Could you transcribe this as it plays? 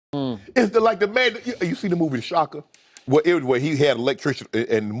It's like the man, you see the movie The Shocker? Where he had electricity,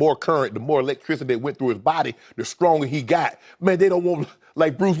 and the more current, the more electricity that went through his body, the stronger he got. Man, they don't want,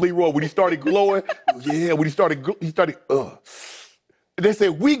 like Bruce Leroy, when he started glowing, when he started, They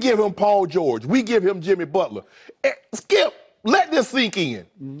said, we give him Paul George, we give him Jimmy Butler. Skip, let this sink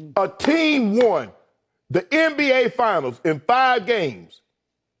in. A team won the NBA Finals in 5 games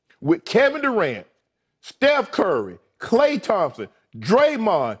with Kevin Durant, Steph Curry, Klay Thompson,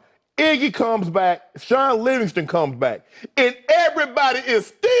 Draymond, Iggy comes back, Sean Livingston comes back, and everybody is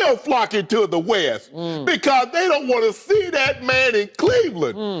still flocking to the West because they don't want to see that man in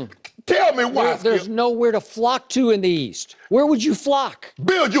Cleveland. Tell me why. There's nowhere to flock to in the East. Where would you flock?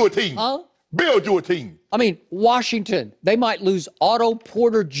 Build you a team. Huh? Build you a team. I mean, Washington, they might lose Otto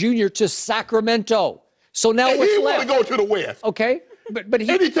Porter Jr. to Sacramento. So now what's he left? want to go to the West. Okay, but and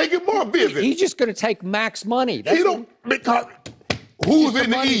he's taking more visits. He's just going to take max money. He don't, because who's in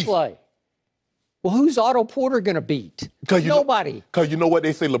the East? Play. Well, who's Otto Porter going to beat? Nobody. Because you know what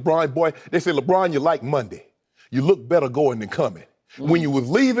they say, LeBron, boy, they say, LeBron, you like Monday. You look better going than coming. When you was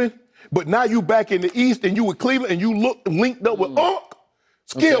leaving, but now you back in the East and you with Cleveland and you look linked up with Unc.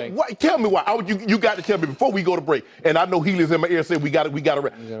 Skip, tell me why. You got to tell me before we go to break. And I know Healy's in my ear saying we got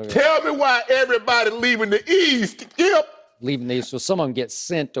to. Tell me why everybody leaving the East, Skip. Leaving these, so someone gets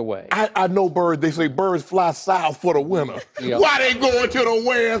sent away. I know birds, they say birds fly south for the winter. Why they going to the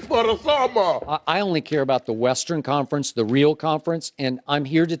West for the summer? I only care about the Western Conference, the real conference, and I'm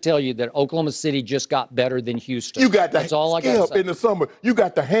here to tell you that Oklahoma City just got better than Houston. You got That's all I got to say. In the summer, you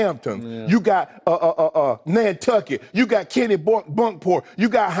got the Hampton, you got Nantucket, you got Kenny Bunkport, you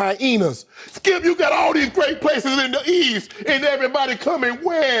got Hyenas. Skip, you got all these great places in the East, and everybody coming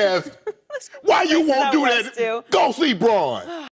West. Why you won't do that? Go see Braun.